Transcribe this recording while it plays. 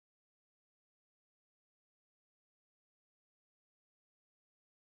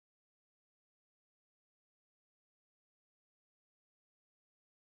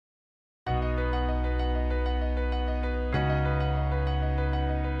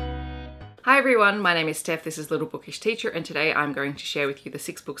Hi everyone, my name is Steph, this is Little Bookish Teacher, and today I'm going to share with you the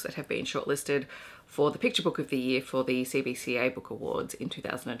 6 books that have been shortlisted for the Picture Book of the Year for the CBCA Book Awards in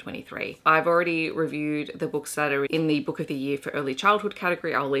 2023. I've already reviewed the books that are in the Book of the Year for Early Childhood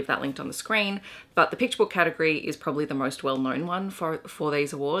category. I'll leave that linked on the screen, but the Picture Book category is probably the most well-known one for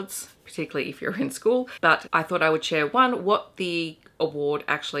these awards, particularly if you're in school. But I thought I would share what the award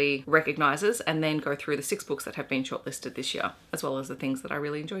actually recognises, and then go through the 6 books that have been shortlisted this year, as well as the things that I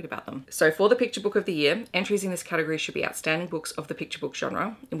really enjoyed about them. So for the Picture Book of the Year, entries in this category should be outstanding books of the picture book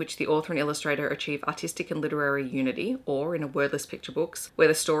genre, in which the author and illustrator achieve artistic and literary unity, or in a wordless picture books, where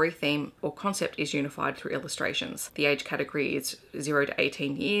the story, theme, or concept is unified through illustrations. The age category is 0 to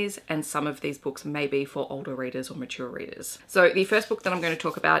 18 years, and some of these books may be for older readers or mature readers. So the first book that I'm going to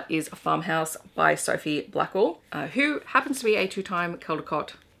talk about is Farmhouse by Sophie Backall, who happens to be a 2-time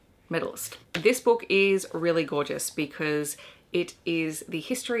Caldecott medalist. This book is really gorgeous because it is the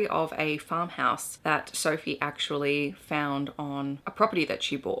history of a farmhouse that Sophie actually found on a property that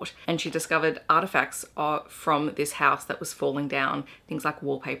she bought, and she discovered artifacts from this house that was falling down, things like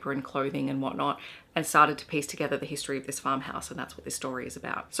wallpaper and clothing and whatnot, and started to piece together the history of this farmhouse, and that's what this story is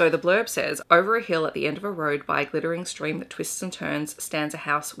about. So the blurb says, over a hill at the end of a road by a glittering stream that twists and turns stands a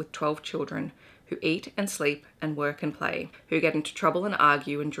house with 12 children who eat and sleep and work and play, who get into trouble and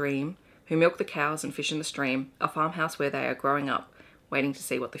argue and dream, who milk the cows and fish in the stream, a farmhouse where they are growing up, waiting to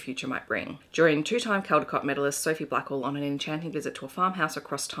see what the future might bring. Join 2-time Caldecott medalist Sophie Backall on an enchanting visit to a farmhouse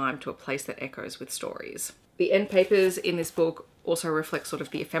across time, to a place that echoes with stories. The end papers in this book also reflect sort of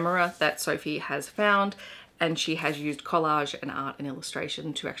the ephemera that Sophie has found, and she has used collage and art and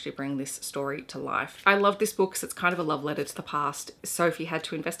illustration to actually bring this story to life. I love this book because it's kind of a love letter to the past. Sophie had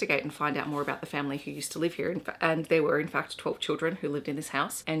to investigate and find out more about the family who used to live here, and there were in fact 12 children who lived in this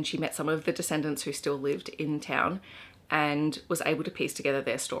house, and she met some of the descendants who still lived in town and was able to piece together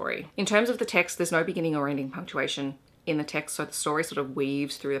their story. In terms of the text, there's no beginning or ending punctuation in the text, so the story sort of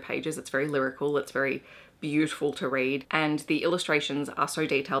weaves through the pages. It's very lyrical, it's very beautiful to read, and the illustrations are so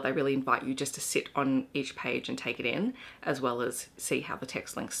detailed they really invite you just to sit on each page and take it in, as well as see how the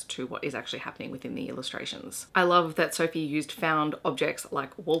text links to what is actually happening within the illustrations. I love that Sophie used found objects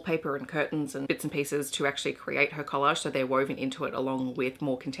like wallpaper and curtains and bits and pieces to actually create her collage, so they're woven into it along with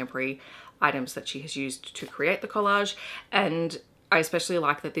more contemporary items that she has used to create the collage. And I especially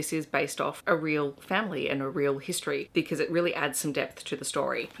like that this is based off a real family and a real history, because it really adds some depth to the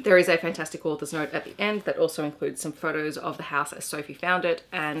story. There is a fantastic author's note at the end that also includes some photos of the house as Sophie found it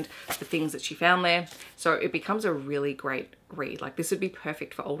and the things that she found there. So it becomes a really great read. Like, this would be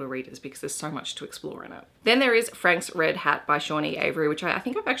perfect for older readers because there's so much to explore in it. Then there is Frank's Red Hat by Avery, which I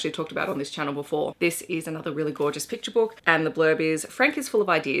think I've actually talked about on this channel before. This is another really gorgeous picture book, and the blurb is, Frank is full of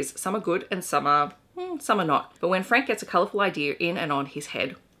ideas. Some are good and some are not. But when Frank gets a colourful idea in and on his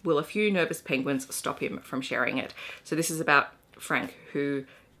head, will a few nervous penguins stop him from sharing it? So this is about Frank, who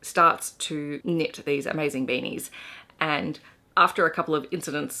starts to knit these amazing beanies, and after a couple of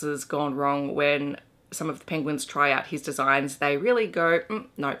incidences gone wrong when some of the penguins try out his designs, they really go,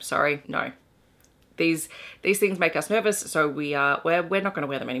 no, sorry, no. These things make us nervous, so we're not going to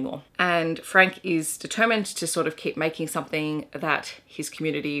wear them anymore. And Frank is determined to sort of keep making something that his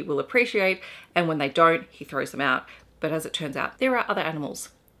community will appreciate, and when they don't, he throws them out. But as it turns out, there are other animals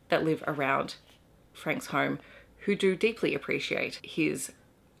that live around Frank's home who do deeply appreciate his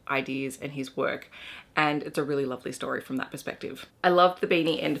ideas and his work, and it's a really lovely story from that perspective. I love the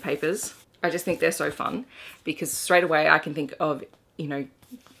beanie end papers. I just think they're so fun because straight away I can think of, you know,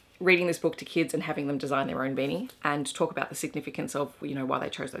 reading this book to kids and having them design their own beanie and talk about the significance of, you know, why they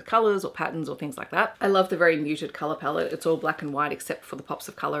chose those colours or patterns or things like that. I love the very muted colour palette. It's all black and white except for the pops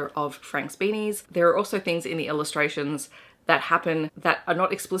of colour of Frank's beanies. There are also things in the illustrations that happen that are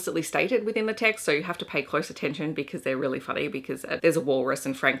not explicitly stated within the text, so you have to pay close attention because they're really funny, because there's a walrus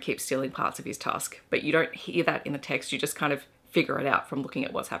and Frank keeps stealing parts of his tusk, but you don't hear that in the text, you just kind of figure it out from looking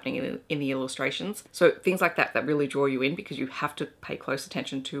at what's happening in the illustrations. So things like that really draw you in because you have to pay close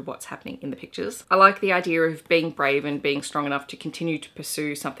attention to what's happening in the pictures. I like the idea of being brave and being strong enough to continue to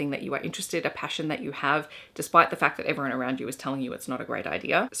pursue something that you are interested, a passion that you have, despite the fact that everyone around you is telling you it's not a great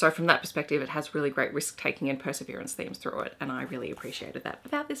idea. So from that perspective, it has really great risk-taking and perseverance themes through it, and I really appreciated that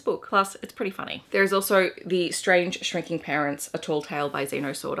about this book. Plus, it's pretty funny. There is also The Strange Shrinking Parents, A Tall Tale by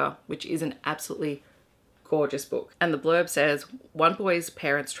Zeno, which is an absolutely gorgeous book. And the blurb says, one boy's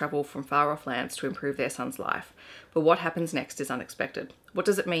parents travel from far off lands to improve their son's life, but what happens next is unexpected. What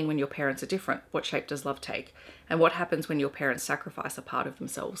does it mean when your parents are different? What shape does love take? And what happens when your parents sacrifice a part of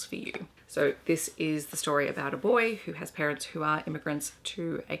themselves for you? So this is the story about a boy who has parents who are immigrants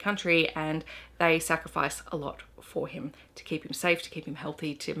to a country, and they sacrifice a lot for him to keep him safe, to keep him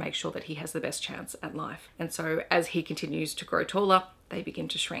healthy, to make sure that he has the best chance at life. And so as he continues to grow taller, they begin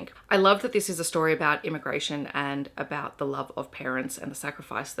to shrink. I love that this is a story about immigration and about the love of parents and the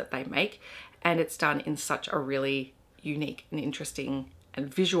sacrifice that they make. And it's done in such a really unique and interesting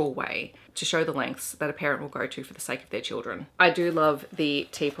and visual way to show the lengths that a parent will go to for the sake of their children. I do love the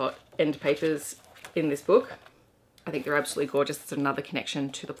teapot end papers in this book. I think they're absolutely gorgeous. It's another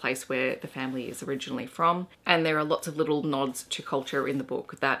connection to the place where the family is originally from. And there are lots of little nods to culture in the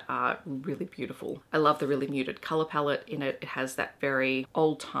book that are really beautiful. I love the really muted color palette in it. It has that very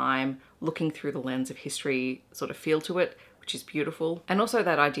old time, looking through the lens of history sort of feel to it, which is beautiful. And also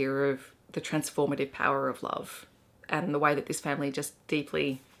that idea of the transformative power of love and the way that this family just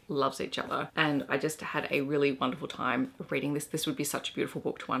deeply loves each other. And I just had a really wonderful time reading this. This would be such a beautiful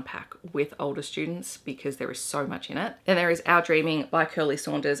book to unpack with older students because there is so much in it. Then there is Our Dreaming by Kirli,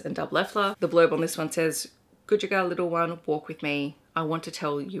 Saunders and Luffler. The blurb on this one says, "Good girl, little one, walk with me. I want to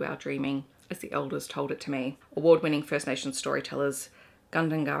tell you our dreaming as the elders told it to me." Award-winning First Nations storytellers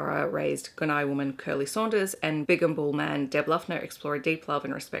Gundungurra raised Gunai woman Kirli Saunders and Bigambul man Luffler explore a deep love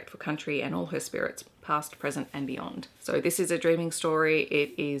and respect for country and all her spirits, past, present and beyond. So this is a dreaming story.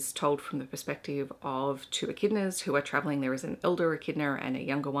 It is told from the perspective of two echidnas who are travelling. There is an elder echidna and a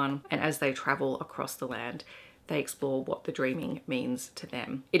younger one, and as they travel across the land, they explore what the dreaming means to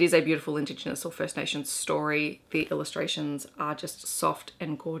them. It is a beautiful Indigenous or First Nations story. The illustrations are just soft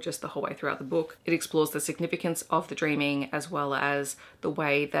and gorgeous the whole way throughout the book. It explores the significance of the dreaming as well as the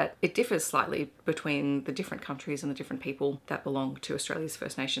way that it differs slightly between the different countries and the different people that belong to Australia's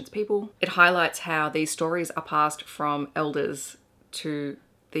First Nations people. It highlights how these stories are passed from elders to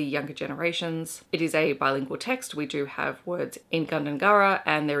the younger generations. It is a bilingual text. We do have words in Gundungurra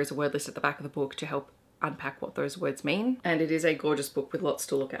and there is a word list at the back of the book to help unpack what those words mean. And it is a gorgeous book with lots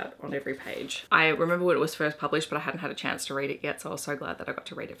to look at on every page. I remember when it was first published, but I hadn't had a chance to read it yet, so I was so glad that I got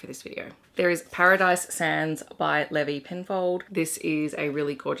to read it for this video. There is Paradise Sands by Levi Penfold. This is a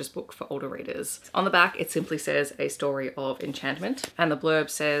really gorgeous book for older readers. On the back, it simply says a story of enchantment, and the blurb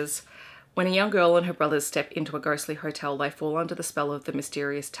says, "When a young girl and her brothers step into a ghostly hotel, they fall under the spell of the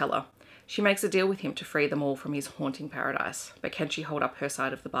mysterious teller. She makes a deal with him to free them all from his haunting paradise. But can she hold up her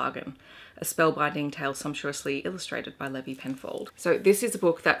side of the bargain?" A spellbinding tale sumptuously illustrated by Levi Penfold. So this is a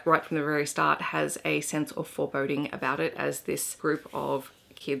book that right from the very start has a sense of foreboding about it, as this group of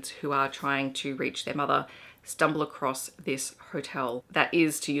kids who are trying to reach their mother stumble across this hotel that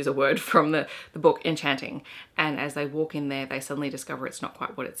is, to use a word from the book, enchanting. And as they walk in there, they suddenly discover it's not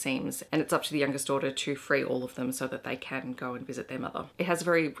quite what it seems. And it's up to the youngest daughter to free all of them so that they can go and visit their mother. It has a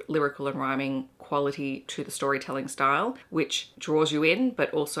very lyrical and rhyming quality to the storytelling style, which draws you in,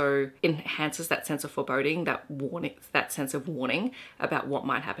 but also enhances that sense of foreboding, that warning, that sense of warning about what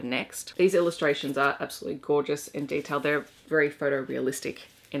might happen next. These illustrations are absolutely gorgeous and detailed. They're very photorealistic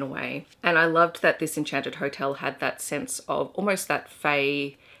in a way. And I loved that this enchanted hotel had that sense of almost that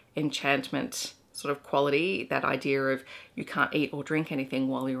fae enchantment sort of quality, that idea of you can't eat or drink anything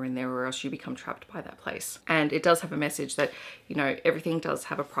while you're in there or else you become trapped by that place. And it does have a message that, you know, everything does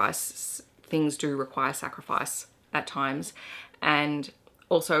have a price. Things do require sacrifice at times. And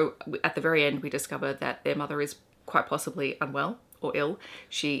also at the very end, we discover that their mother is quite possibly unwell or ill.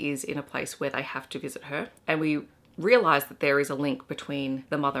 She is in a place where they have to visit her. And we realize that there is a link between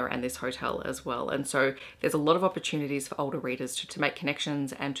the mother and this hotel as well. And so there's a lot of opportunities for older readers to make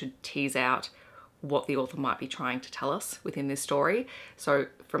connections and to tease out what the author might be trying to tell us within this story. So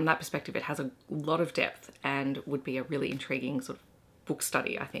from that perspective, it has a lot of depth and would be a really intriguing sort of book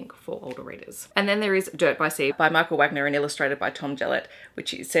study, I think, for older readers. And then there is Dirt by Sea by Michael Wagner and illustrated by Tom Gillett,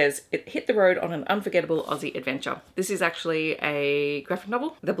 which says, "It hit the road on an unforgettable Aussie adventure." This is actually a graphic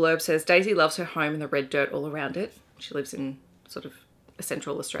novel. The blurb says, "Daisy loves her home and the red dirt all around it." She lives in sort of a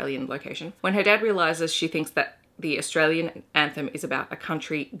central Australian location. When her dad realises she thinks that the Australian anthem is about a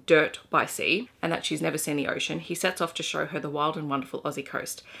country dirt by sea and that she's never seen the ocean, he sets off to show her the wild and wonderful Aussie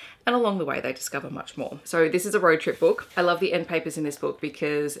coast. And along the way, they discover much more. So this is a road trip book. I love the end papers in this book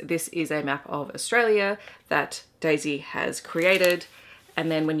because this is a map of Australia that Daisy has created.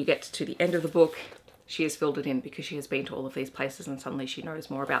 And then when you get to the end of the book, she has filled it in because she has been to all of these places and suddenly she knows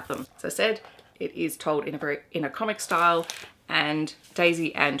more about them. As I said, it is told in a comic style, and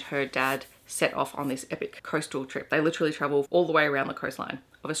Daisy and her dad set off on this epic coastal trip. They literally travel all the way around the coastline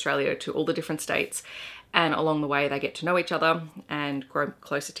of Australia to all the different states, and along the way they get to know each other and grow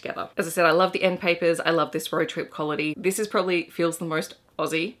closer together. As I said, I love the end papers. I love this road trip quality. This is probably feels the most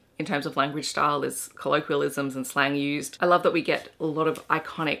Aussie in terms of language style. There's colloquialisms and slang used. I love that we get a lot of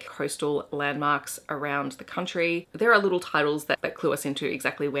iconic coastal landmarks around the country. There are little titles that clue us into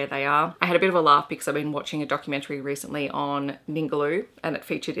exactly where they are. I had a bit of a laugh because I've been watching a documentary recently on Ningaloo and it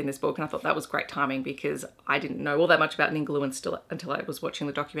featured in this book, and I thought that was great timing because I didn't know all that much about Ningaloo until I was watching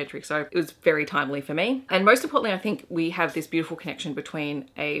the documentary, so it was very timely for me. And most importantly, I think we have this beautiful connection between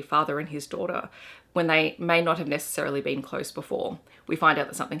a father and his daughter when they may not have necessarily been close before. We find out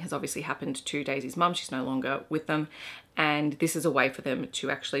that something has obviously happened to Daisy's mum. She's no longer with them. And this is a way for them to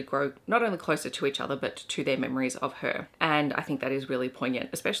actually grow not only closer to each other, but to their memories of her. And I think that is really poignant,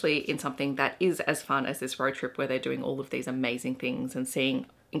 especially in something that is as fun as this road trip where they're doing all of these amazing things and seeing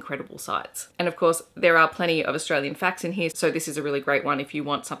incredible sights. And of course, there are plenty of Australian facts in here. So this is a really great one if you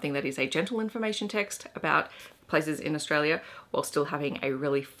want something that is a gentle information text about places in Australia while still having a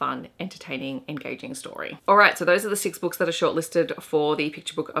really fun, entertaining, engaging story. All right, so those are the 6 books that are shortlisted for the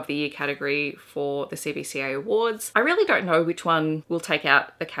Picture Book of the Year category for the CBCA Awards. I really don't know which one will take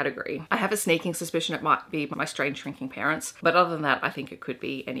out the category. I have a sneaking suspicion it might be My Strange Shrinking Parents, but other than that, I think it could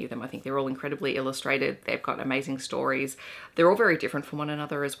be any of them. I think they're all incredibly illustrated. They've got amazing stories. They're all very different from one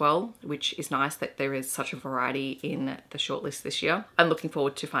another as well, which is nice that there is such a variety in the shortlist this year. I'm looking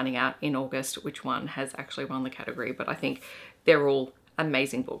forward to finding out in August which one has actually won the category, but I think they're all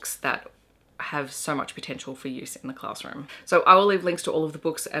amazing books that have so much potential for use in the classroom. So I will leave links to all of the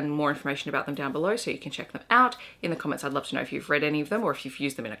books and more information about them down below so you can check them out. In the comments, I'd love to know if you've read any of them or if you've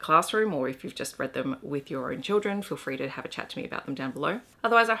used them in a classroom or if you've just read them with your own children. Feel free to have a chat to me about them down below.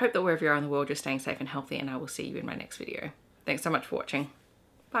 Otherwise, I hope that wherever you are in the world, you're staying safe and healthy, and I will see you in my next video. Thanks so much for watching.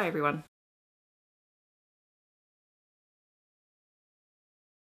 Bye everyone.